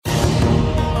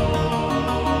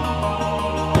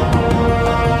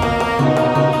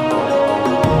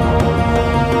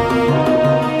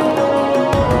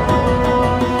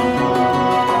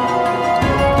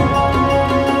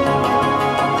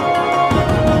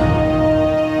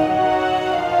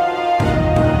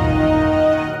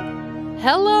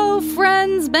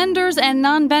benders and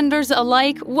non-benders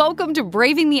alike, welcome to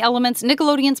Braving the Elements,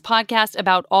 Nickelodeon's podcast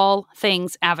about all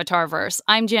things Avatarverse.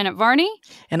 I'm Janet Varney.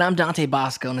 And I'm Dante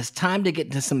Bosco, and it's time to get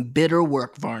into some bitter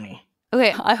work, Varney.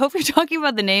 Okay, I hope you're talking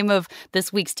about the name of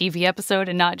this week's TV episode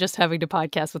and not just having to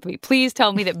podcast with me. Please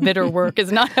tell me that bitter work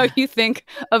is not how you think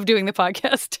of doing the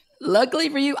podcast. Luckily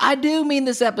for you, I do mean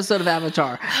this episode of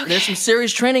Avatar. Okay. There's some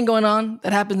serious training going on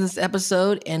that happens in this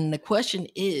episode, and the question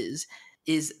is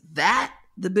that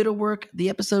the bitter work the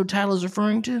episode title is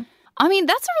referring to? I mean,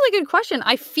 that's a really good question.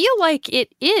 I feel like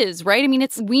it is, right? I mean,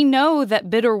 we know that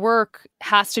bitter work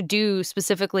has to do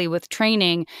specifically with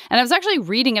training. And I was actually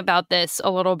reading about this a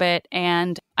little bit.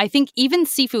 And I think even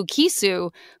Sifu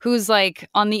Kisu, who's like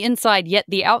on the inside yet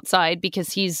the outside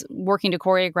because he's working to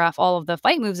choreograph all of the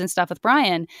fight moves and stuff with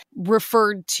Brian,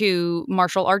 referred to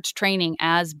martial arts training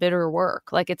as bitter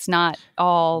work. Like it's not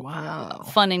all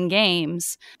fun and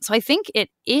games. So I think it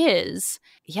is.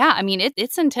 Yeah, I mean,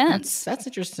 it's intense. That's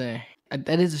interesting.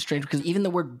 That is a strange, because even the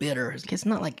word bitter, it's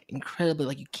not like incredibly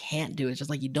like you can't do it. It's just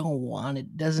like you don't want it.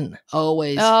 It doesn't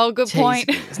always. Oh, good point.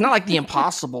 It's not like the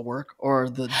impossible work or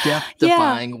the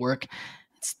death-defying work.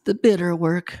 It's the bitter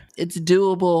work. It's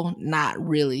doable, not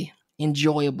really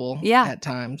enjoyable at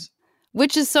times.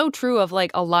 Which is so true of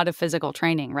like a lot of physical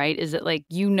training, right? Is it like,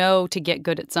 to get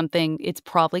good at something, it's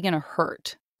probably going to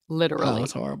hurt. Literally. Oh,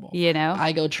 it's horrible. You know?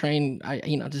 I go train,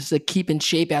 just to keep in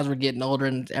shape as we're getting older.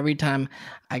 And every time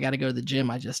I got to go to the gym,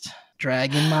 I just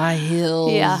drag in my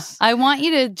heels. Yeah. I want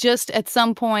you to just at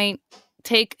some point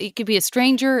it could be a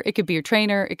stranger, it could be your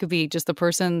trainer, it could be just the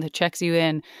person that checks you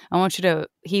in. I want you to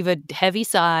heave a heavy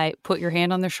sigh, put your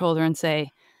hand on their shoulder and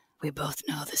say, "We both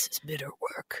know this is bitter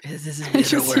work." This is bitter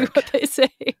just work. See what they say.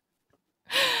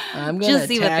 I'm going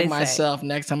to tag myself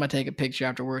next time I take a picture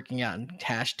after working out and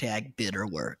hashtag bitter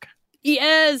work.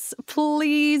 Yes,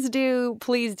 please do.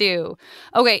 Please do.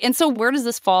 Okay, and so where does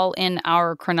this fall in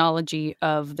our chronology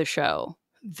of the show?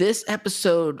 This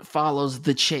episode follows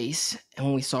the chase, and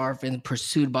when we saw our friend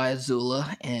pursued by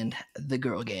Azula and the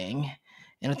girl gang.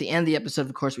 And at the end of the episode,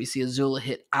 of course, we see Azula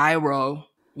hit Iroh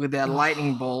with that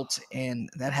lightning bolt, and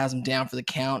that has him down for the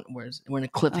count. Whereas we're in a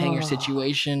cliffhanger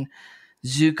situation.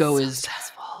 Zuko is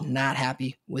not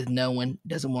happy with no one,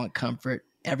 doesn't want comfort.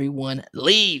 Everyone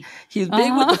leave. He's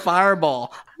big with the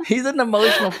fireball. He's an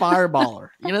emotional fireballer.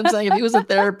 You know what I'm saying? If he was in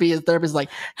therapy, his therapist is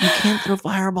like, you can't throw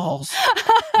fireballs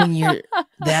when you're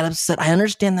that upset. I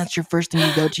understand that's your first thing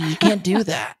you go to. You can't do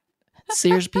that.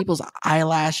 Sears people's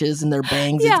eyelashes and their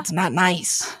bangs. Yeah. It's not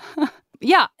nice.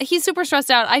 Yeah, he's super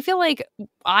stressed out. I feel like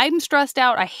I'm stressed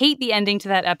out. I hate the ending to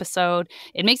that episode.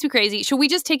 It makes me crazy. Should we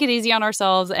just take it easy on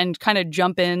ourselves and kind of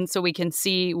jump in so we can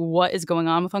see what is going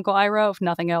on with Uncle Iroh, if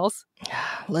nothing else?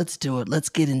 Let's do it. Let's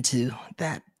get into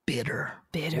that bitter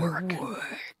work.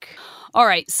 All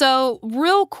right, so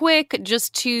real quick,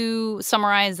 just to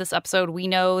summarize this episode, we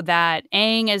know that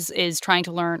Aang is trying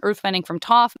to learn earthbending from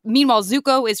Toph. Meanwhile,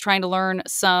 Zuko is trying to learn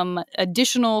some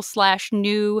additional /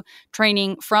 new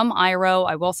training from Iroh.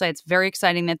 I will say it's very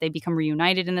exciting that they become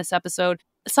reunited in this episode.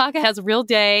 Sokka has a real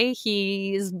day.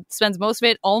 He spends most of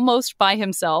it almost by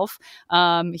himself.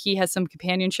 He has some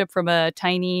companionship from a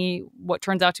tiny, what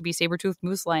turns out to be saber-toothed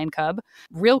moose lion cub.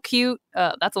 Real cute.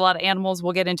 That's a lot of animals.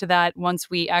 We'll get into that once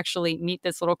we actually meet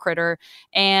this little critter.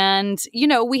 And,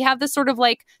 we have this sort of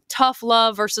like tough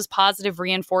love versus positive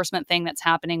reinforcement thing that's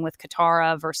happening with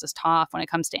Katara versus Toph when it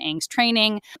comes to Aang's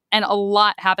training. And a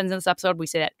lot happens in this episode. We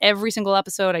say that every single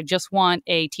episode. I just want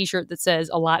a t-shirt that says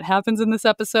a lot happens in this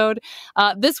episode.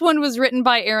 This one was written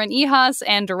by Aaron Ehasz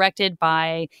and directed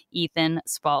by Ethan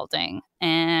Spalding.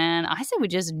 And I say we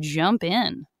just jump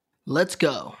in. Let's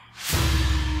go.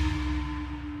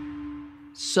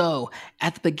 So,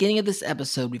 at the beginning of this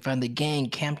episode, we find the gang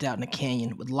camped out in a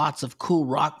canyon with lots of cool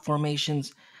rock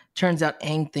formations. Turns out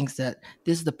Aang thinks that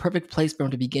this is the perfect place for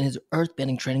him to begin his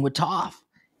earthbending training with Toph.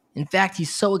 In fact,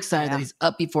 he's so excited that he's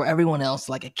up before everyone else,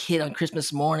 like a kid on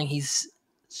Christmas morning. He's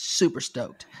super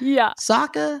stoked. Yeah.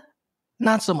 Sokka,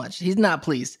 not so much. He's not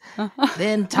pleased.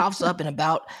 Then Toph's up and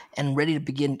about and ready to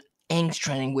begin Aang's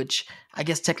training, which I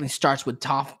guess technically starts with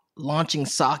Toph launching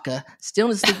Sokka, still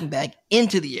in his sleeping bag,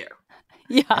 into the air.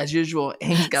 Yeah. As usual,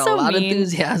 Aang's got a lot of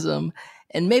enthusiasm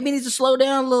and maybe needs to slow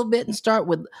down a little bit and start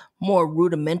with more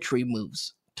rudimentary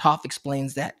moves. Toph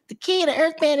explains that the key to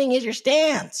earthbending is your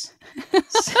stance.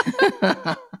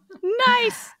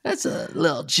 Nice. That's a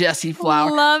little Jessie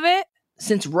flower. Love it.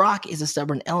 Since rock is a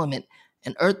stubborn element,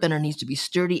 an earthbender needs to be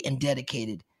sturdy and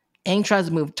dedicated. Aang tries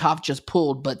to move Toph just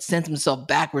pulled, but sends himself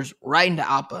backwards right into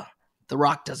Appa. The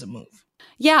rock doesn't move.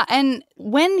 Yeah, and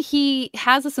when he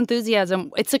has this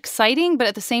enthusiasm, it's exciting, but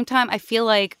at the same time, I feel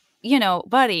like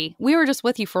buddy, we were just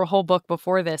with you for a whole book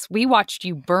before this. We watched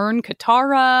you burn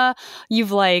Katara.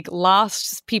 You've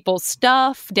lost people's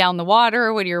stuff down the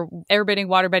water when you're airbending,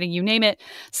 waterbending, you name it.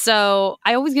 So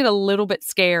I always get a little bit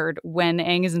scared when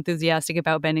Aang is enthusiastic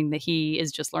about bending that he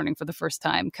is just learning for the first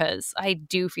time, because I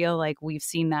do feel like we've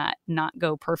seen that not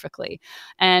go perfectly.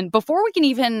 And before we can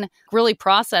even really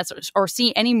process or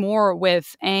see any more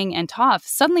with Aang and Toph,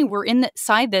 suddenly we're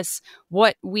inside this,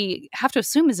 what we have to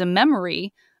assume is a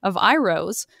memory of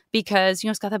Iroh's, because,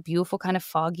 it's got that beautiful kind of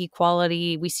foggy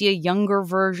quality. We see a younger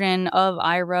version of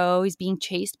Iroh. He's being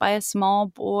chased by a small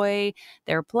boy.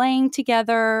 They're playing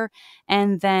together.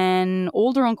 And then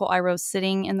older Uncle Iroh's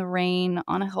sitting in the rain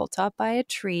on a hilltop by a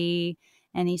tree.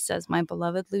 And he says, "My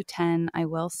beloved Lu-Ten, I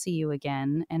will see you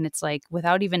again." And it's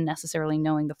without even necessarily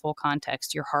knowing the full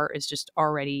context, your heart is just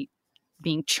already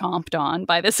being chomped on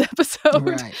by this episode.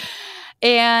 Right.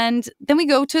 And then we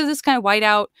go to this kind of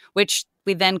whiteout, which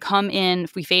we then come in,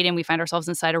 if we fade in, we find ourselves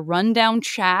inside a rundown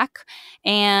shack.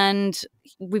 And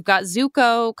we've got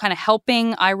Zuko kind of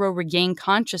helping Iroh regain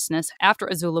consciousness after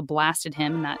Azula blasted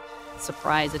him in that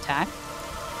surprise attack.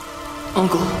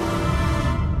 Uncle,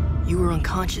 you were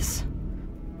unconscious.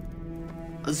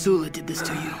 Azula did this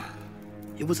to you.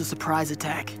 It was a surprise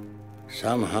attack.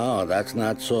 Somehow, that's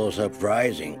not so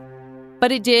surprising.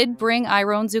 But it did bring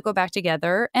Iroh and Zuko back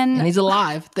together. And he's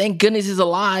alive. Thank goodness he's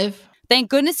alive. Thank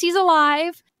goodness he's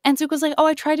alive. And Zuko's like, "Oh,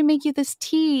 I tried to make you this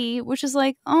tea," which is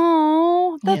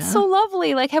oh, that's so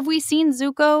lovely. Have we seen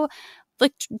Zuko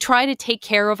try to take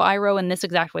care of Iroh in this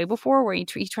exact way before, where he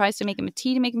tries to make him a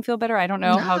tea to make him feel better? I don't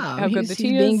know how good the tea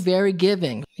is. He's being very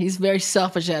giving. He's very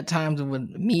selfish at times with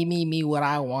me, what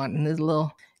I want, and his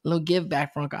little give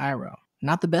back from Uncle Iroh.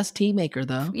 Not the best tea maker,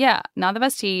 though. Yeah, not the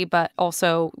best tea, but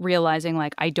also realizing,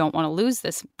 I don't want to lose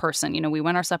this person. We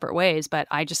went our separate ways, but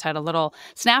I just had a little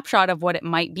snapshot of what it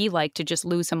might be like to just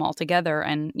lose him altogether.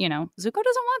 And, Zuko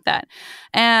doesn't want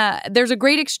that. There's a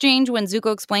great exchange when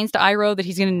Zuko explains to Iroh that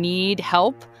he's going to need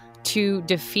help to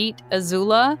defeat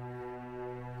Azula.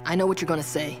 I know what you're going to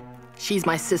say. She's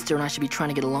my sister and I should be trying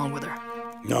to get along with her.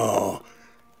 No,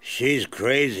 she's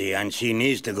crazy and she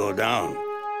needs to go down.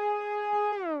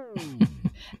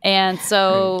 And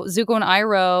so Zuko and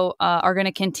Iroh are going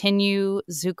to continue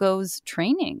Zuko's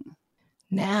training.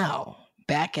 Now,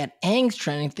 back at Aang's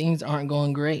training, things aren't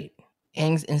going great.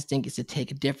 Aang's instinct is to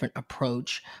take a different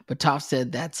approach, but Toph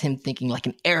said that's him thinking like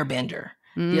an airbender.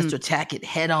 He has to attack it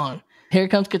head on. Here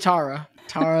comes Katara.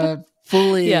 Katara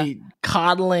fully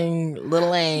coddling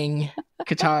little Aang.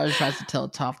 Katara tries to tell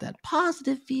Toph that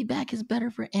positive feedback is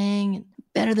better for Aang,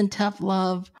 better than tough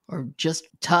love, or just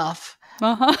tough.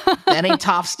 That ain't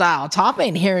Toph style. Toph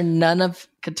ain't hearing none of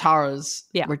Katara's.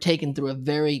 We're taken through a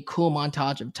very cool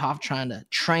montage of Toph trying to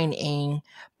train Aang,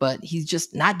 but he's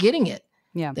just not getting it.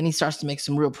 Yeah. Then he starts to make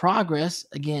some real progress.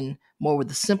 Again, more with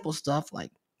the simple stuff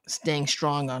like staying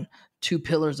strong on 2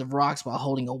 pillars of rocks while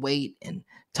holding a weight, and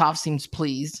Toph seems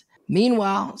pleased.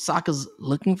 Meanwhile, Sokka's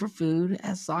looking for food,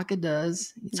 as Sokka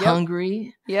does. He's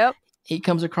hungry. Yep. He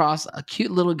comes across a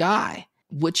cute little guy,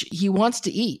 which he wants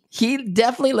to eat. He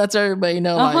definitely lets everybody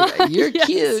know, you're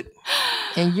cute,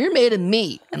 and you're made of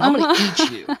meat, and I'm going to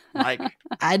eat you.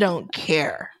 I don't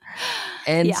care.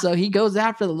 And so he goes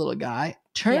after the little guy.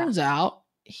 Turns out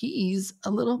he's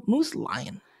a little moose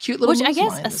lion. Cute little moose lion. Which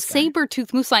I guess a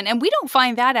saber-toothed moose lion. And we don't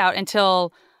find that out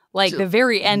until the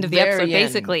very end of the episode,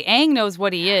 basically. Aang knows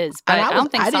what he is, but I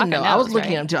don't think Sokka didn't know. knows. I was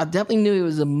looking at him too. I definitely knew he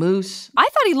was a moose. I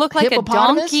thought he looked like a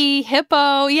donkey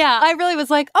hippo. Yeah, I really was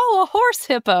like, a horse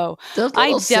hippo.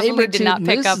 I definitely did not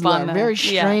pick up on that. Very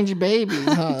strange babies,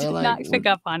 huh? Did not pick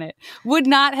up on it. Would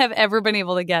not have ever been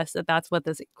able to guess that that's what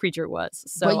this creature was.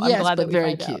 So I'm glad that we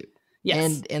very find cute. Out.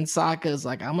 Yes. And Sokka's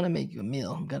like, I'm gonna make you a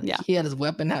meal. He had his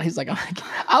weapon out. He's like,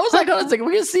 I was like,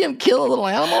 we're gonna see him kill a little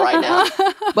animal right now.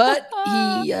 But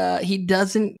he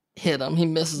doesn't hit him. He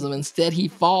misses him. Instead, he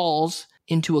falls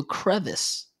into a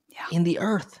crevice in the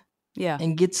earth. Yeah.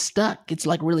 And gets stuck. Gets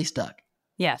really stuck.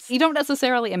 Yes. You don't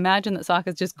necessarily imagine that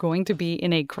Sokka's just going to be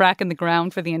in a crack in the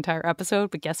ground for the entire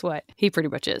episode, but guess what? He pretty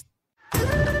much is.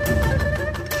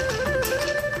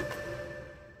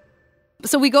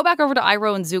 So we go back over to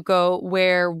Iroh and Zuko,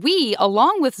 where we,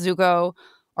 along with Zuko,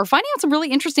 are finding out some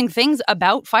really interesting things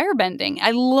about firebending.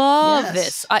 I love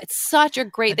this. It's such a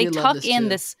great... They tuck in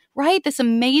this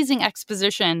amazing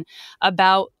exposition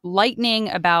about lightning,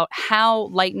 about how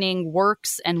lightning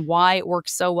works and why it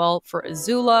works so well for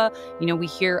Azula. We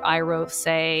hear Iroh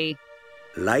say...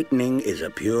 Lightning is a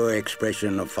pure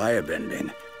expression of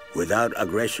firebending, without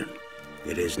aggression.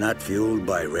 It is not fueled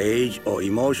by rage or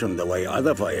emotion the way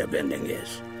other firebending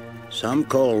is. Some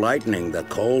call lightning the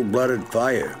cold-blooded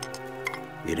fire.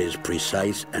 It is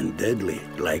precise and deadly,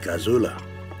 like Azula.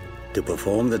 To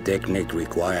perform the technique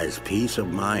requires peace of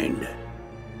mind.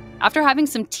 After having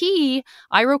some tea,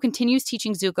 Iroh continues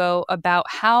teaching Zuko about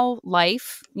how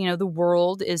life, the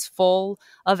world is full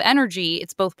of energy.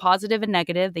 It's both positive and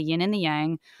negative, the yin and the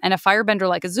yang. And a firebender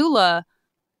like Azula,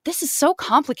 this is so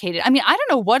complicated. I mean, I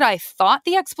don't know what I thought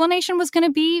the explanation was going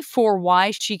to be for why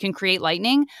she can create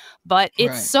lightning, but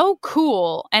it's so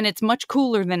cool, and it's much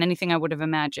cooler than anything I would have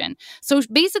imagined. So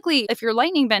basically, if you're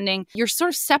lightning bending, you're sort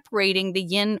of separating the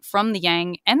yin from the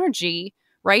yang energy,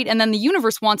 right? And then the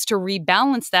universe wants to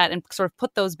rebalance that and sort of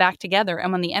put those back together.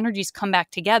 And when the energies come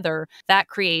back together, that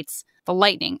creates the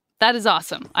lightning. That is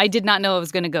awesome. I did not know I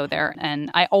was going to go there. And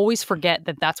I always forget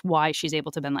that that's why she's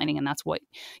able to bend lightning. And that's what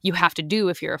you have to do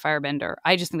if you're a firebender.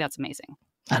 I just think that's amazing.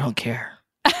 I don't care.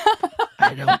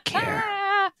 I don't care.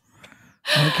 I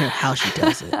don't care how she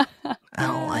does it. I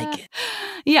don't like it.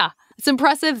 Yeah. It's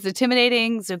impressive. It's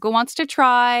intimidating. Zuko wants to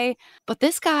try. But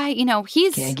this guy,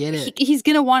 he's can't get it. He's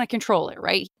going to want to control it,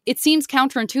 right? It seems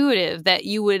counterintuitive that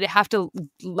you would have to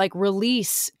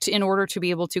release in order to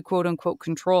be able to quote unquote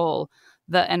control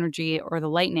the energy or the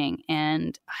lightning.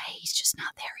 And he's just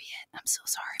not there yet. I'm so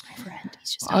sorry, my friend.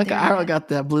 He's just not there yet. I got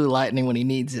that blue lightning when he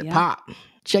needs it. Yeah. Pop.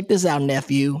 Check this out,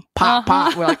 nephew. Pop,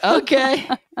 pop. We're like, okay.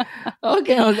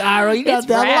 Okay, Iroh, you got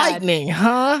that rad. Lightning,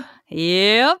 huh?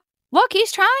 Yep. Look,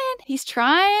 he's trying. He's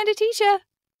trying to teach you.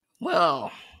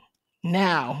 Well,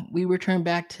 now we return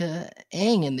back to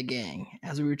Aang and the gang.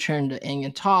 As we return to Aang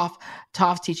and Toph,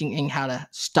 Toph's teaching Aang how to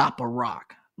stop a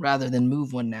rock rather than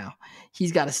move one now.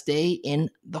 He's got to stay in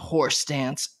the horse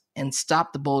stance and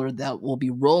stop the boulder that will be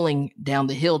rolling down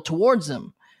the hill towards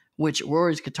him, which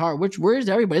worries Katara, which worries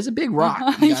everybody. It's a big rock.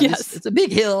 Yes. It's a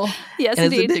big hill. Yes, and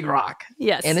indeed. It's a big rock.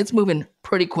 Yes. And it's moving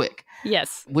pretty quick.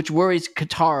 Yes. Which worries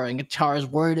Katara, and Katara's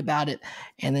worried about it.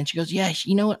 And then she goes, yeah,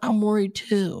 you know what? I'm worried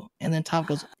too. And then Toph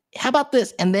goes, how about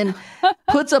this? And then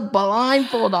puts a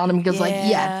blindfold on him because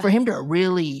for him to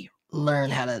really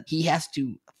learn he has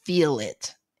to feel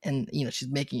it. And, she's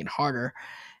making it harder,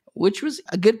 which was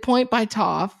a good point by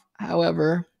Toph.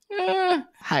 However,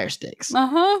 higher stakes.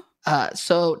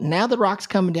 So now the rock's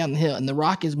coming down the hill, and the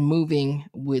rock is moving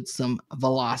with some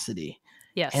velocity.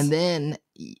 Yes. And then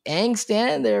Aang's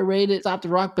standing there ready to stop the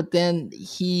rock, but then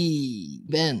he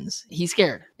bends. He's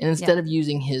scared. And instead of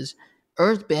using his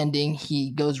earth bending, he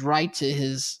goes right to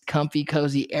his comfy,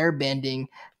 cozy air bending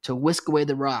to whisk away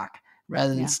the rock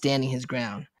rather than standing his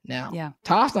ground. Now,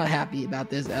 Toph's not happy about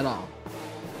this at all.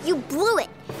 You blew it.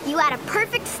 You had a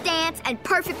perfect stance and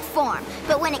perfect form.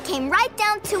 But when it came right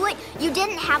down to it, you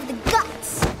didn't have the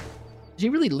guts. She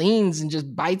really leans and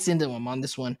just bites into him on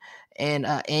this one. And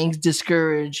Aang's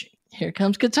discouraged. Here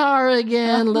comes Katara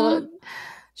again.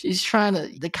 She's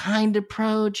trying the kind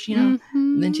approach, And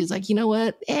then she's like, you know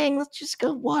what, Aang, let's just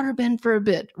go waterbend for a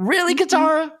bit. Really,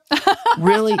 Katara?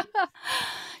 Really?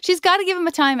 She's got to give him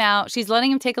a timeout. She's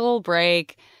letting him take a little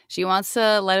break. She wants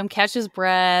to let him catch his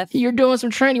breath. You're doing some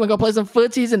training. You want to go play some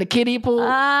footsies in the kiddie pool?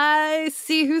 I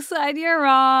see whose side you're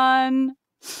on.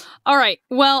 All right.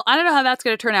 Well, I don't know how that's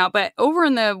going to turn out, but over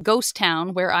in the ghost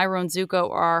town where Iroh and Zuko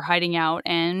are hiding out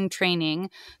and training,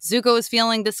 Zuko is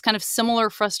feeling this kind of similar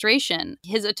frustration.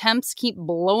 His attempts keep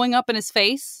blowing up in his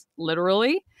face,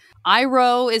 literally.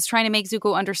 Iroh is trying to make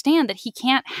Zuko understand that he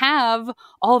can't have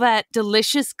all that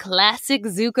delicious classic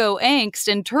Zuko angst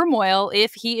and turmoil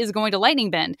if he is going to lightning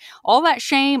bend. All that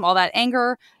shame, all that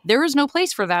anger, there is no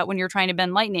place for that when you're trying to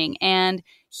bend lightning. And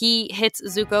he hits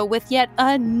Zuko with yet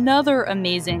another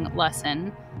amazing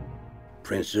lesson.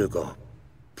 Prince Zuko,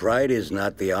 pride is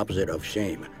not the opposite of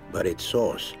shame, but its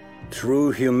source.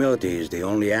 True humility is the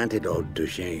only antidote to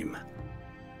shame.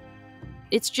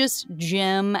 It's just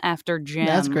gem after gem.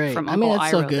 That's great. From Uncle that's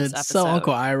Iroh so good. This So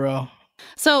Uncle Iroh.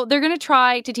 So they're going to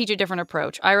try to teach a different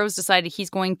approach. Iroh's decided he's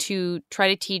going to try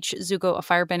to teach Zuko a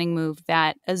firebending move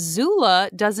that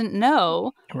Azula doesn't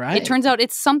know. Right. It turns out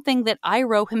it's something that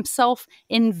Iroh himself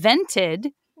invented.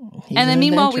 And then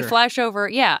meanwhile, we flash over.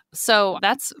 Yeah. So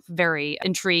that's very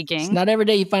intriguing. It's not every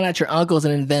day you find out your uncle's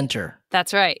an inventor.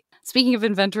 That's right. Speaking of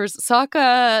inventors,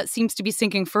 Sokka seems to be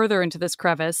sinking further into this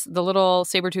crevice. The little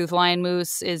saber-toothed lion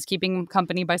moose is keeping him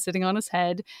company by sitting on his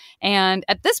head. And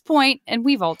at this point, and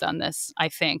we've all done this, I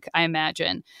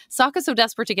imagine, Sokka's so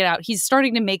desperate to get out, he's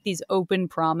starting to make these open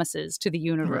promises to the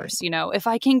universe. Right. If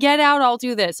I can get out, I'll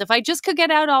do this. If I just could get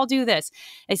out, I'll do this.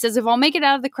 He says, if I'll make it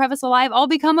out of the crevice alive, I'll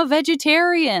become a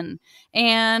vegetarian.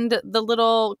 And the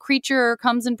little creature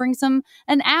comes and brings him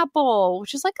an apple,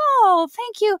 which is like, oh,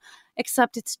 thank you.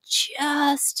 Except it's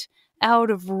just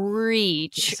out of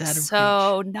reach.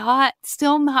 Still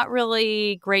not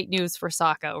really great news for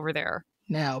Sokka over there.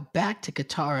 Now, back to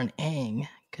Katara and Aang.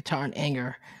 Katara and Aang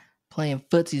are playing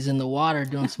footsies in the water,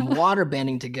 doing some water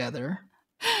bending together.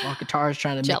 While Katara's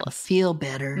trying to make him feel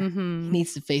better. Mm-hmm. He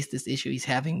needs to face this issue he's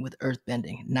having with earth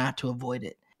bending, not to avoid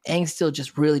it. Aang's still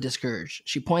just really discouraged.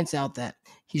 She points out that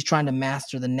he's trying to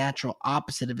master the natural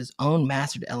opposite of his own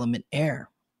mastered element, air,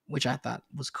 which I thought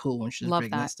was cool when she was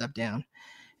breaking that stuff down.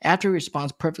 After he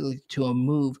responds perfectly to a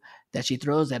move that she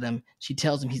throws at him, she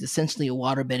tells him he's essentially a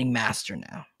waterbending master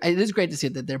now. It is great to see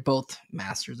that they're both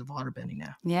masters of waterbending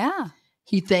now. Yeah.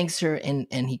 He thanks her and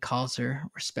he calls her,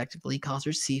 respectively, he calls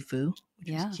her Sifu, which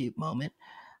is a cute moment,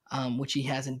 which he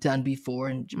hasn't done before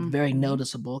and very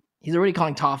noticeable. He's already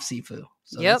calling Toph Sifu.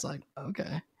 So it's like,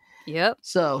 okay. Yep.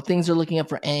 So things are looking up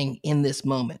for Aang in this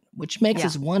moment, which makes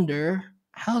us wonder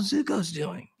how Zuko's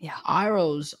doing. Yeah.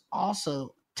 Iroh's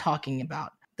also talking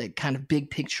about the kind of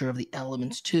big picture of the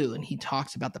elements too, and he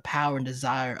talks about the power and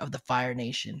desire of the Fire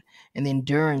Nation and the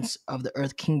endurance of the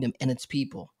Earth Kingdom and its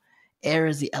people. Air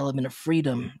is the element of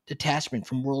freedom, detachment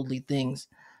from worldly things.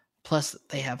 Plus,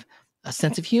 they have a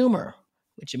sense of humor,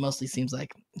 which it mostly seems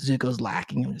like Zuko's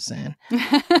lacking, I'm just saying.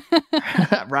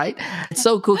 Right? It's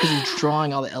so cool because he's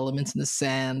drawing all the elements in the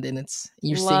sand and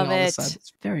you're seeing all the sun.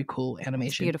 It's very cool animation.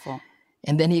 It's beautiful.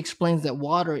 And then he explains that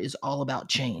water is all about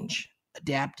change,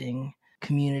 adapting,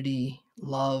 community,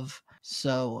 love.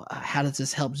 So how does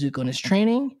this help Zuko in his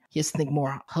training? He has to think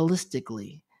more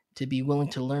holistically, to be willing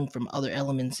to learn from other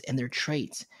elements and their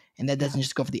traits. And that doesn't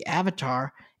just go for the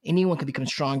Avatar. Anyone can become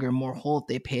stronger and more whole if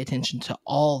they pay attention to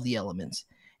all the elements.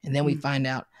 And then we find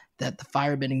out that the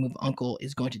firebending move Uncle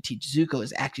is going to teach Zuko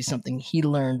is actually something he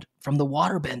learned from the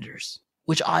waterbenders,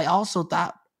 which I also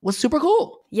thought was super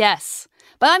cool. Yes.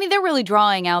 But I mean, they're really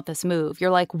drawing out this move. You're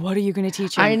like, what are you going to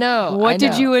teach him? I know. What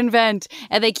did you invent?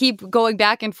 And they keep going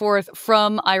back and forth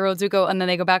from Iroh Zuko, and then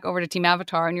they go back over to Team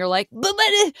Avatar, and you're like, but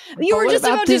you were just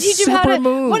about to teach him how to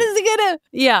move. What is he going to?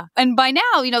 Yeah. And by now,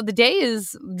 the day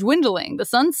is dwindling. The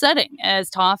sun's setting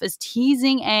as Toph is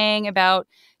teasing Aang about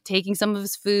taking some of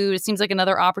his food. It seems like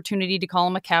another opportunity to call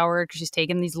him a coward because she's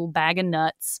taking these little bag of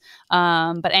nuts.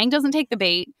 But Aang doesn't take the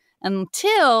bait.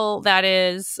 Until that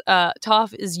is,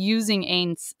 Toph is using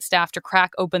Aang's staff to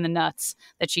crack open the nuts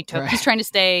that she took. Right. He's trying to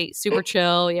stay super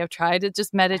chill. Try to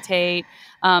just meditate.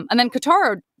 And then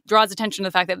Katara draws attention to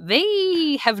the fact that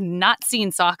they have not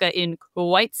seen Sokka in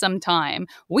quite some time.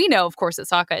 We know, of course, that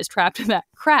Sokka is trapped in that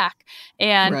crack.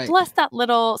 And bless that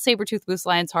little saber-toothed moose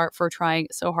lion's heart for trying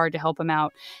so hard to help him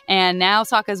out. And now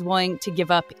Sokka is willing to give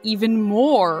up even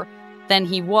more than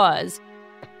he was.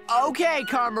 Okay,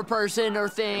 karma person or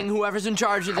thing, whoever's in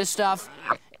charge of this stuff.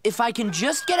 If I can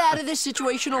just get out of this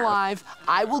situation alive,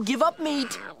 I will give up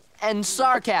meat and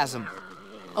sarcasm.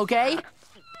 Okay?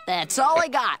 That's all I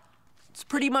got. It's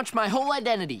pretty much my whole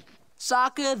identity.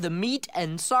 Sokka, the meat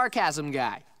and sarcasm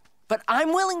guy. But I'm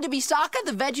willing to be Sokka,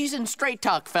 the veggies and straight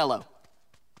talk fellow.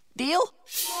 Deal?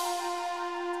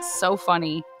 So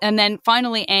funny. And then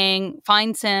finally Aang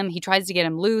finds him. He tries to get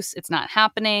him loose. It's not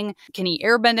happening. Can he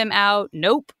airbend him out?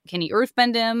 Nope. Can he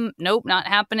earthbend him? Nope, not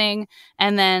happening.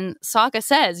 And then Sokka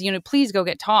says, please go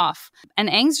get Toph. And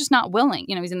Aang's just not willing.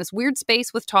 He's in this weird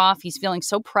space with Toph. He's feeling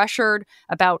so pressured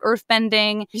about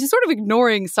earthbending. He's sort of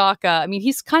ignoring Sokka. I mean,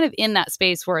 he's kind of in that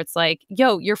space where it's like,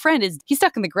 yo, your friend he's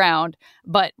stuck in the ground.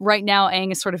 But right now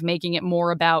Aang is sort of making it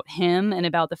more about him and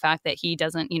about the fact that he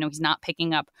doesn't, he's not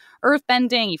picking up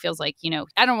earthbending. He feels like,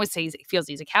 I don't want to say he feels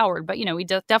he's a coward, but, he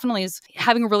definitely is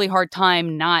having a really hard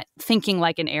time not thinking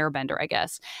like an airbender, I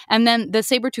guess. And then the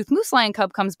saber-toothed moose lion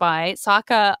cub comes by.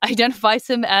 Sokka identifies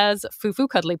him as Fufu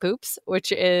Cuddly Poops,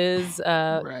 which is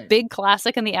a big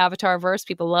classic in the Avatar verse.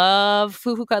 People love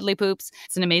Fufu Cuddly Poops.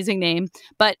 It's an amazing name.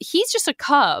 But he's just a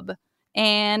cub.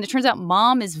 And it turns out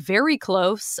Mom is very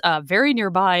close, very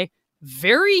nearby,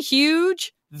 very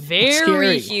huge.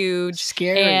 Very huge.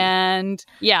 Scary. And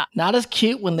not as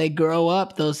cute when they grow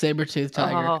up, those saber-toothed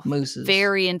tiger mooses.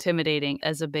 Very intimidating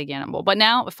as a big animal. But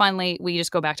now, finally, we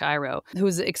just go back to Iroh,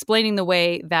 who's explaining the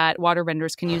way that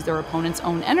waterbenders can use their opponent's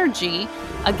own energy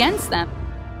against them.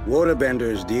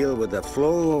 Waterbenders deal with the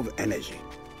flow of energy.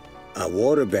 A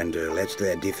waterbender lets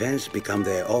their defense become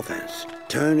their offense,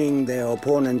 turning their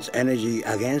opponent's energy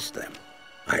against them.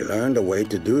 I learned a way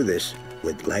to do this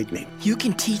with lightning. You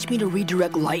can teach me to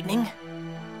redirect lightning?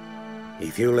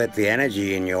 If you let the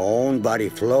energy in your own body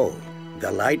flow,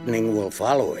 the lightning will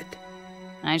follow it.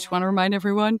 I just want to remind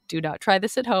everyone, do not try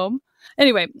this at home.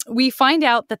 Anyway, we find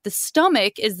out that the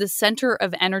stomach is the center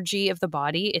of energy of the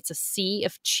body. It's a sea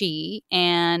of chi.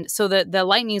 And so the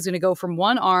lightning is going to go from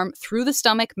one arm through the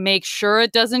stomach. Make sure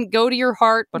it doesn't go to your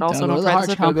heart, but also don't try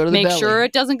this at home. Make sure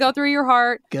it doesn't go through your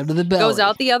heart. Go to the belly. Goes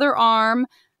out the other arm.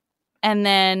 And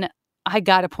then I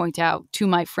got to point out to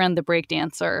my friend, the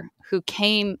breakdancer, who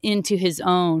came into his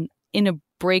own in a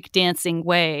breakdancing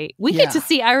way. We get to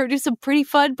see Iroh do some pretty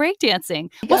fun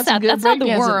breakdancing. What's that? That's not the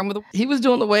worm. He was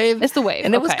doing the wave. It's the wave.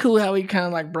 And it was cool how he kind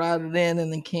of like brought it in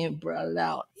and then brought it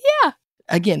out. Yeah.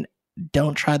 Again,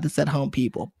 don't try this at home,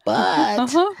 people.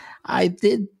 But I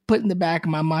did put in the back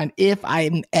of my mind, if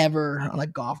I'm ever on a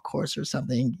golf course or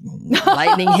something,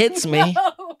 lightning hits me,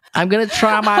 I'm going to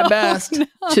try my best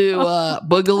to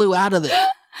boogaloo out of it.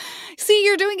 See,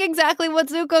 you're doing exactly what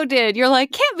Zuko did. You're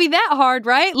like, can't be that hard,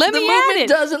 right? Let me at it. The movement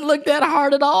doesn't look that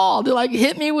hard at all. They're like,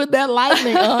 hit me with that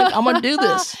lightning. I'm going to do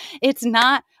this. It's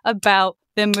not about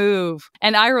the move.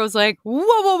 And Iroh's like,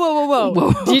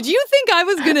 whoa. Did you think I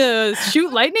was going to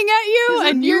shoot lightning at you?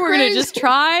 And you were going to just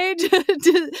try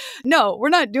to... No, we're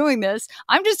not doing this.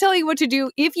 I'm just telling you what to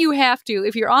do if you have to.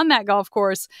 If you're on that golf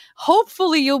course,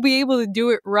 hopefully you'll be able to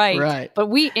do it right. But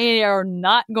we are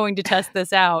not going to test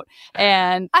this out.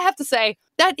 And I have to say,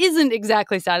 that isn't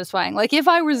exactly satisfying. Like, if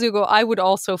I were Zuko, I would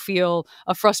also feel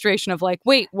a frustration of like,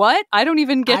 wait, what? I don't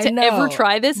even get to ever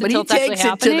try this until it's actually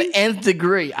happening. But he takes it to the nth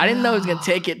degree. I didn't know he was going to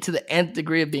take it to the nth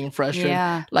degree of being frustrated.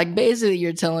 Yeah. Like, basically,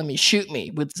 you're telling me, shoot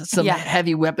me with some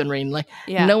heavy weaponry. And like,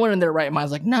 no one in their right mind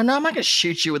is like, no, I'm not going to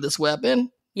shoot you with this weapon.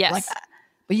 Yes. Like,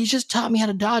 but you just taught me how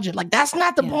to dodge it. Like, that's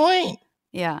not the point.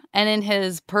 Yeah. And in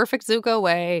his perfect Zuko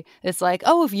way, it's like,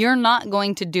 oh, if you're not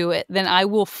going to do it, then I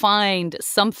will find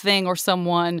something or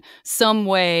someone, some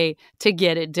way to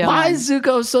get it done. Why is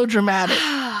Zuko so dramatic?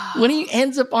 When he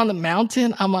ends up on the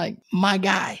mountain, I'm like, my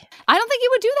guy. I don't think he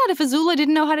would do that if Azula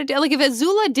didn't know how to do it. Like, if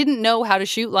Azula didn't know how to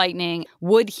shoot lightning,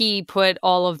 would he put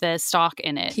all of this stock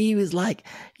in it? He was like,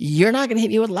 you're not going to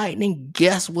hit me with lightning.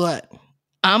 Guess what?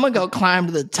 I'm going to go climb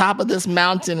to the top of this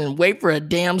mountain and wait for a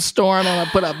damn storm. I'm going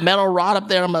to put a metal rod up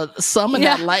there. I'm going to summon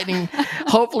that lightning.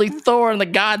 Hopefully Thor and the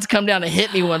gods come down and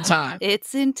hit me one time.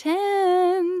 It's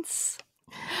intense.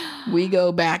 We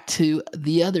go back to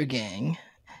the other gang,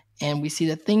 and we see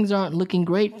that things aren't looking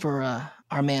great for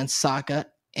our man Sokka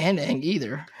and Aang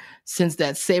either, since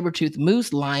that saber-toothed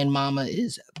moose lion mama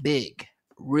is big,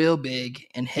 real big,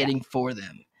 and heading for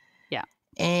them.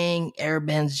 Aang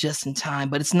airbends just in time,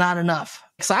 but it's not enough.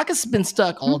 Sokka's been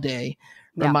stuck all day,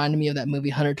 reminding me of that movie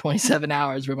 127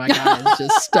 Hours where my guy is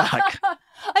just stuck.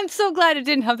 I'm so glad it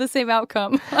didn't have the same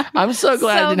outcome. I'm so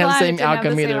glad it didn't have the same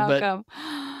outcome either, but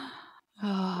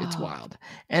it's wild.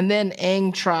 And then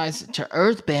Aang tries to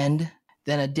earthbend,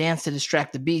 then a dance to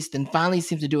distract the beast, and finally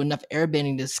seems to do enough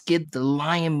airbending to skid the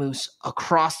lion moose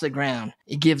across the ground.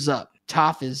 It gives up.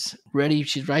 Toph is ready.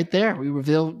 She's right there. We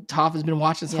reveal Toph has been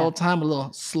watching this whole time. A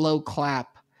little slow clap.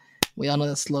 We all know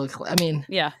that slow clap. I mean,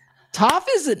 Toph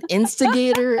is an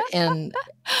instigator, and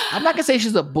I'm not going to say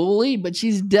she's a bully, but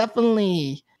she's good,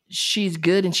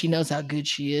 and she knows how good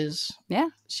she is. Yeah.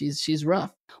 She's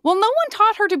rough. Well, no one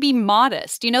taught her to be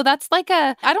modest. You know, that's like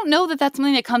I don't know that that's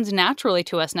something that comes naturally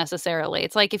to us necessarily.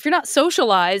 It's like if you're not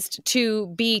socialized to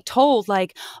be told,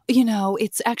 like, you know,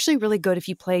 it's actually really good if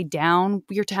you play down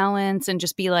your talents and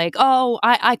just be like, oh,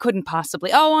 I couldn't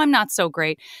possibly. Oh, I'm not so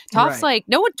great. Toph's like,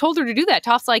 no one told her to do that.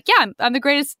 Toph's like, yeah, I'm the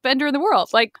greatest bender in the world.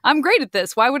 Like, I'm great at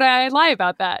this. Why would I lie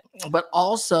about that? But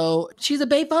also, she's a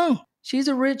Beifeng. She's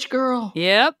a rich girl.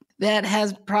 Yep. That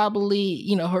has probably,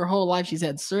 you know, her whole life she's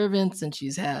had servants and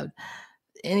she's had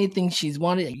anything she's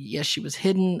wanted. Yes, she was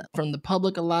hidden from the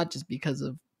public a lot just because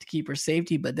to keep her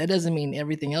safety, but that doesn't mean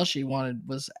everything else she wanted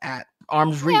was at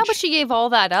arm's reach. Yeah, but she gave all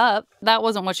that up. That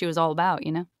wasn't what she was all about,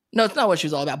 you know? No, it's not what she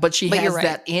was all about, but she has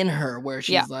that in her where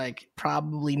she's like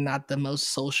probably not the most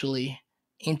socially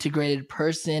integrated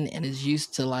person and is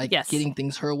used to like getting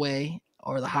things her way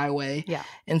or the highway. Yeah.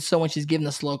 And so when she's giving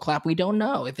the slow clap, we don't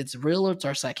know if it's real or it's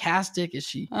sarcastic. Is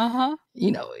she,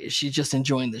 you know, is she just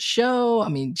enjoying the show? I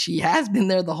mean, she has been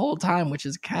there the whole time, which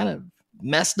is kind of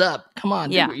messed up. Come on,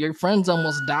 dude, your friends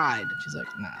almost died. And she's like,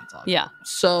 nah, it's all good.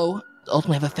 So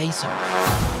ultimately have a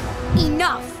face-off.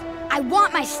 Enough. I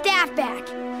want my staff back.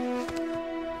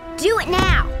 Do it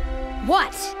now.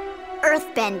 What?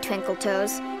 Earthbend, Twinkle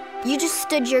Toes. You just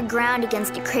stood your ground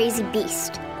against a crazy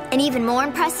beast. And even more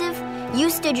impressive, you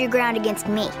stood your ground against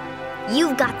me.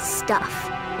 You've got the stuff.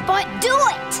 But do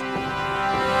it!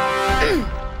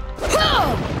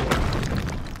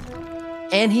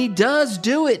 And he does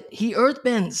do it. He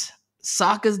earthbends.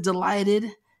 Sokka's delighted,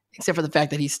 except for the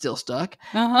fact that he's still stuck.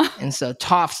 And so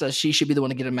Toph says she should be the one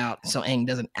to get him out so Aang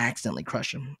doesn't accidentally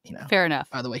crush him. You know. Fair enough.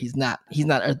 By the way, he's not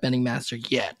earthbending master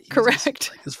yet.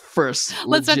 Correct. His first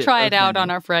Let's not try it out on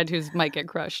our friend who might get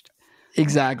crushed.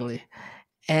 Exactly.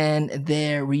 And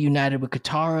they're reunited with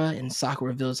Katara, and Sokka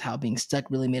reveals how being stuck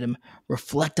really made him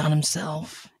reflect on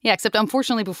himself. Yeah, except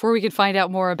unfortunately, before we can find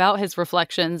out more about his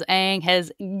reflections, Aang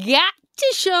has got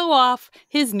to show off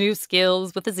his new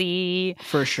skills with a Z.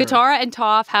 For sure. Katara and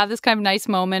Toph have this kind of nice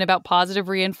moment about positive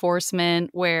reinforcement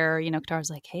where, Katara's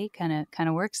like, hey, kind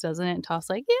of works, doesn't it? And Toph's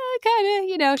like, yeah,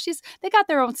 kind of, they got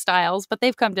their own styles, but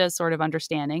they've come to a sort of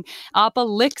understanding. Appa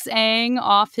licks Aang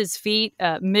off his feet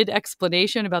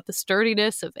mid-explanation about the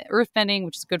sturdiness of earthbending,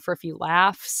 which is good for a few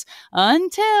laughs,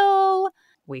 until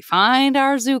we find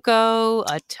our Zuko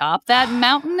atop that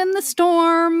mountain in the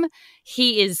storm.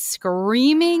 He is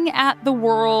screaming at the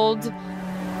world.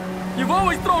 You've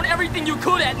always thrown everything you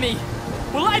could at me.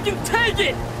 Well, I can take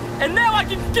it, and now I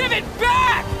can give it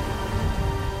back!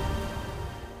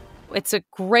 It's a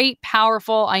great,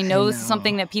 powerful, I know this is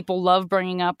something that people love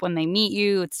bringing up when they meet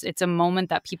you. It's a moment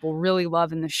that people really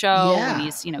love in the show. Yeah. And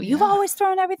he's, you've always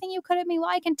thrown everything you could at me. Well,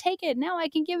 I can take it. Now I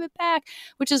can give it back,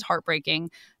 which is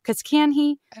heartbreaking. Because can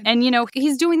he? And,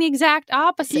 he's doing the exact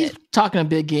opposite. He's talking a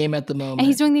big game at the moment. And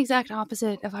he's doing the exact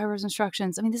opposite of Iroh's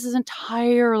instructions. I mean, this is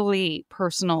entirely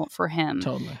personal for him.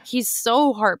 Totally. He's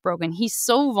so heartbroken. He's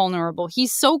so vulnerable.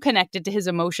 He's so connected to his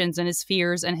emotions and his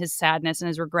fears and his sadness and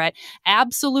his regret.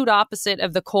 Absolute opposite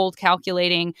of the cold,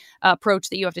 calculating approach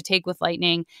that you have to take with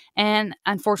lightning. And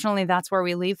unfortunately, that's where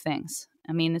we leave things.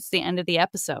 I mean, it's the end of the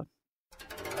episode.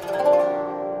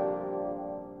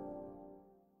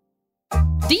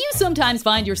 Do you sometimes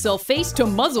find yourself face to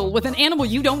muzzle with an animal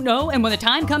you don't know, and when the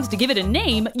time comes to give it a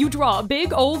name, you draw a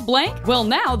big old blank? Well,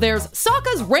 now there's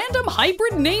Sokka's Random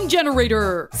Hybrid Name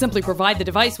Generator. Simply provide the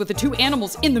device with the two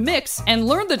animals in the mix and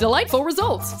learn the delightful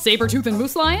results. Sabretooth and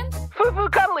Moose Lion? Foo-foo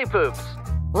cuddly poops.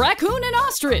 Raccoon and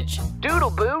Ostrich?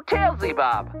 Doodle-boo tailsy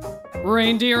bob.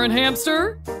 Reindeer and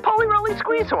Hamster? Poly-roly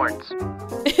squeeze horns.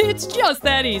 It's just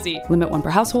that easy. Limit 1 per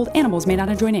household. Animals may not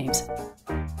enjoy names.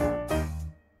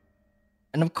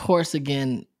 And of course,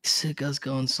 again, Zuko's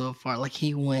going so far. Like,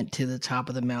 he went to the top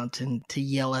of the mountain to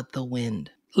yell at the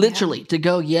wind. Literally, to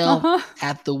go yell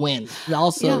at the wind. And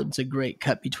also, it's a great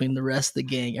cut between the rest of the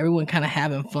gang. Everyone kind of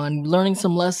having fun, learning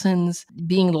some lessons,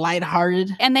 being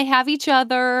lighthearted. And they have each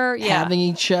other. Having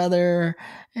each other.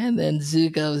 And then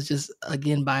Zuko is just,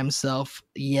 again, by himself,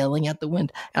 yelling at the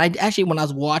wind. And when I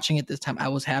was watching it this time, I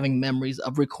was having memories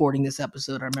of recording this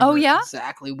episode. I remember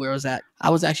exactly where I was at. I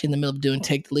was actually in the middle of doing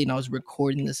Take the Lead, and I was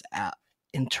recording this app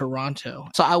in Toronto.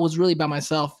 So I was really by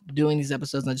myself doing these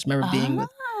episodes, and I just remember being with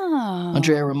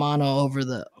Andrea Romano we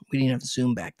didn't have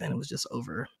Zoom back then. It was just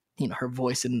over, her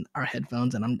voice in our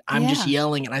headphones, and I'm just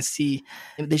yelling,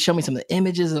 and they show me some of the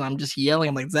images, and I'm just yelling.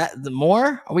 I'm like, is that the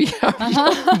more? Are we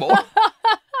yelling more?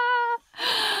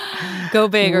 Go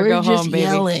big or go home, baby. We're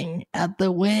just yelling at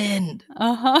the wind.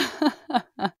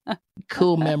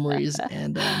 Cool memories,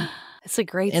 and it's a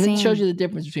great scene. And it shows you the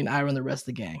difference between Iroh and the rest of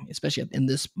the gang, especially in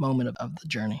this moment of the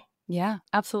journey. Yeah,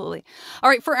 absolutely. All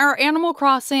right, for our Animal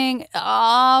Crossing,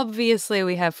 obviously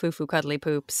we have Foo-Foo Cuddly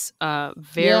Poops.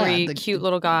 Very cute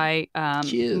little guy.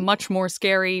 Cute. Much more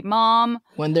scary mom.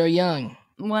 When they're young.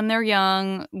 When they're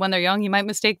young, you might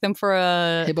mistake them for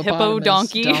a hippo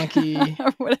donkey.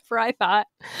 Or whatever I thought.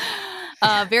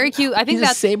 Very cute. I think He's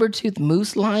that's saber-tooth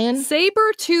moose lion.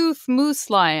 Saber-tooth moose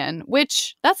lion,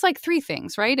 which that's like 3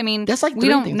 things, right? I mean, that's like we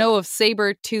don't know of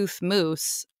saber-tooth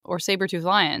moose or saber-tooth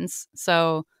lions.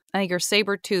 So I think you're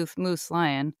saber-tooth moose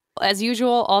lion. As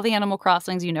usual, all the Animal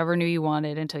Crossings you never knew you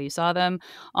wanted until you saw them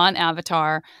on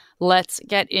Avatar. Let's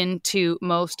get into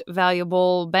most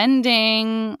valuable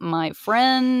bending. My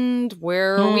friend,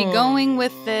 where are we going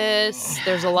with this?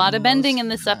 There's a lot of bending in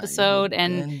this episode,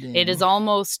 and it is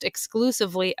almost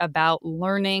exclusively about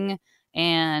learning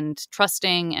and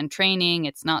trusting and training.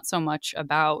 It's not so much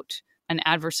about an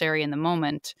adversary in the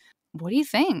moment. What do you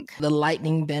think? The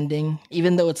lightning bending,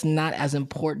 even though it's not as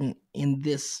important in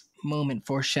this moment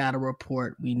for Shadow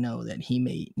Report, we know that he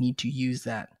may need to use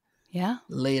that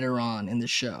later on in the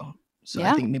show. So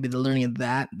I think maybe the learning of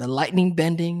that, the lightning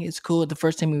bending is cool. The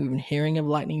first time we've been hearing of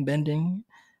lightning bending,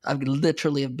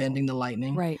 literally of bending the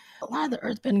lightning. Right. A lot of the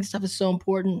earth bending stuff is so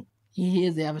important. He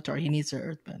is the Avatar. He needs to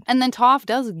earthbend. And then Toph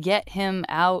does get him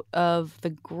out of the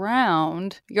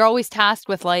ground. You're always tasked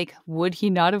with, like, would he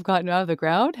not have gotten out of the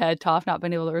ground had Toph not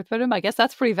been able to earthbend him? I guess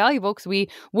that's pretty valuable because we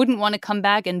wouldn't want to come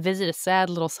back and visit a sad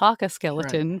little Sokka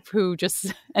skeleton who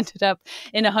just ended up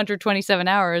in 127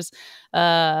 hours,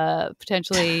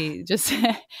 potentially just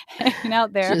hanging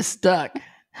out there. Just stuck.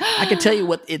 I can tell you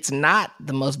what, it's not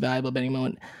the most valuable bending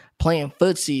moment. Playing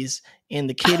footsies in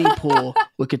the kiddie pool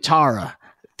with Katara.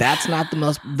 That's not the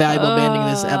most valuable bending in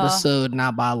this episode,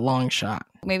 not by a long shot.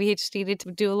 Maybe he just needed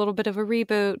to do a little bit of a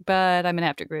reboot, but I'm going to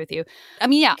have to agree with you. I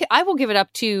mean, yeah, I will give it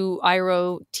up to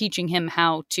Iroh teaching him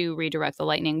how to redirect the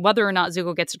lightning. Whether or not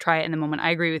Zuko gets to try it in the moment,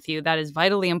 I agree with you. That is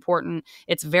vitally important.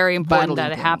 It's very important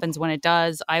that it happens when it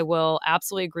does. I will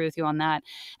absolutely agree with you on that.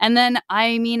 And then,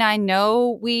 I mean, I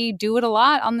know we do it a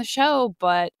lot on the show,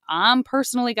 but I'm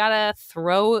personally got to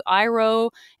throw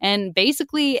Iroh and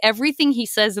basically everything he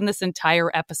says in this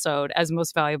entire episode as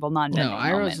most valuable non-bending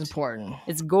moment. Iroh is important.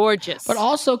 It's gorgeous. But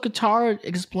also Katara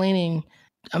explaining,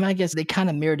 I mean, I guess they kind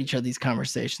of mirrored each other, these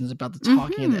conversations about the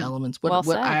talking of the elements. What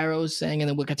Iroh is saying and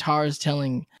then what Katara is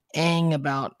telling Aang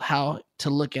about how to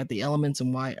look at the elements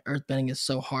and why earthbending is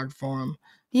so hard for him.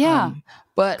 Yeah.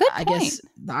 But I guess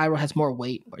the Iroh has more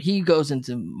weight. He goes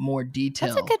into more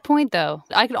detail. That's a good point, though.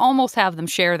 I could almost have them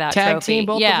share that tag trophy. Team,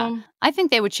 both of them? I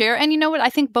think they would share. And you know what? I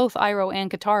think both Iroh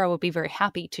and Katara would be very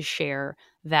happy to share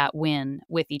that win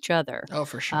with each other. Oh,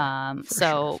 for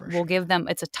sure. We'll give them,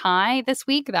 it's a tie this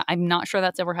week. That I'm not sure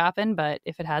that's ever happened, but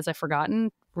if it has, I've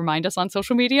forgotten. Remind us on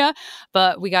social media.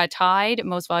 But we got tied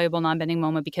most valuable non-bending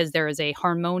moment because there is a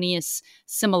harmonious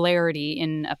similarity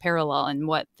in a parallel in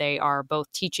what they are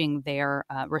both teaching their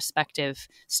respective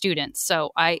students.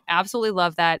 So I absolutely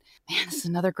love that. Man, this is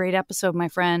another great episode, my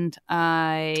friend.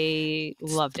 I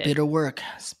loved it. Bitter work.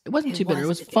 It wasn't too bitter. It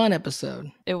was a fun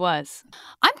episode. It was.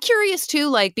 I'm curious too,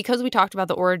 like, because we talked about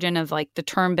the origin of like the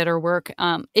term bitter work.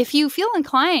 If you feel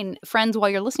inclined, friends, while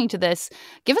you're listening to this,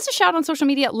 give us a shout on social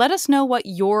media. Let us know what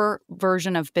your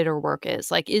version of bitter work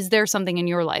is. Like, is there something in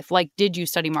your life? Like, did you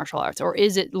study martial arts, or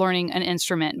is it learning an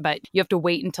instrument, but you have to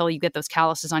wait until you get those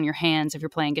calluses on your hands if you're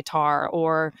playing guitar,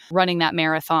 or running that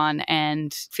marathon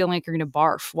and feeling like you're going to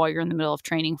barf while you're in the middle of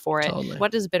training for it? Totally.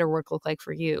 What does bitter work look like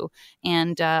for you?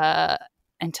 And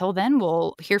until then,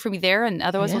 we'll hear from you there, and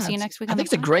otherwise we'll see you next week. I think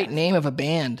it's a great name of a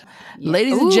band. Yeah.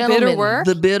 Ladies and gentlemen, Bitter Work?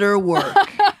 The Bitter Work.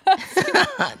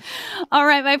 All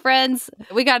right, my friends,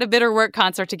 we got a Bitter Work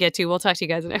concert to get to. We'll talk to you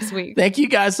guys next week. Thank you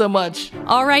guys so much.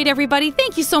 All right, everybody.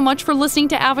 Thank you so much for listening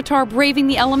to Avatar Braving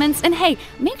the Elements. And hey,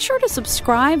 make sure to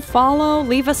subscribe, follow,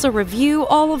 leave us a review.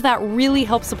 All of that really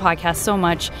helps the podcast so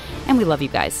much. And we love you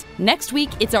guys. Next week,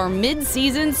 it's our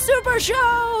mid-season super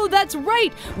show. That's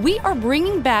right. We are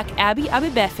bringing back Abby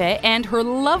Abibefe and her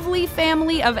lovely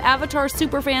family of Avatar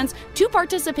superfans to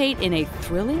participate in a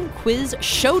thrilling quiz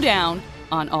showdown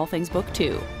on All Things Book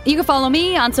 2. You can follow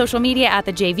me on social media at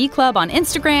the JV Club on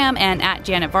Instagram and at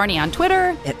Janet Varney on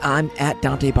Twitter. And I'm at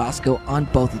Dante Bosco on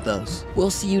both of those. We'll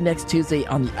see you next Tuesday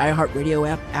on the iHeartRadio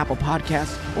app, Apple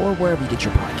Podcasts, or wherever you get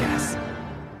your podcasts.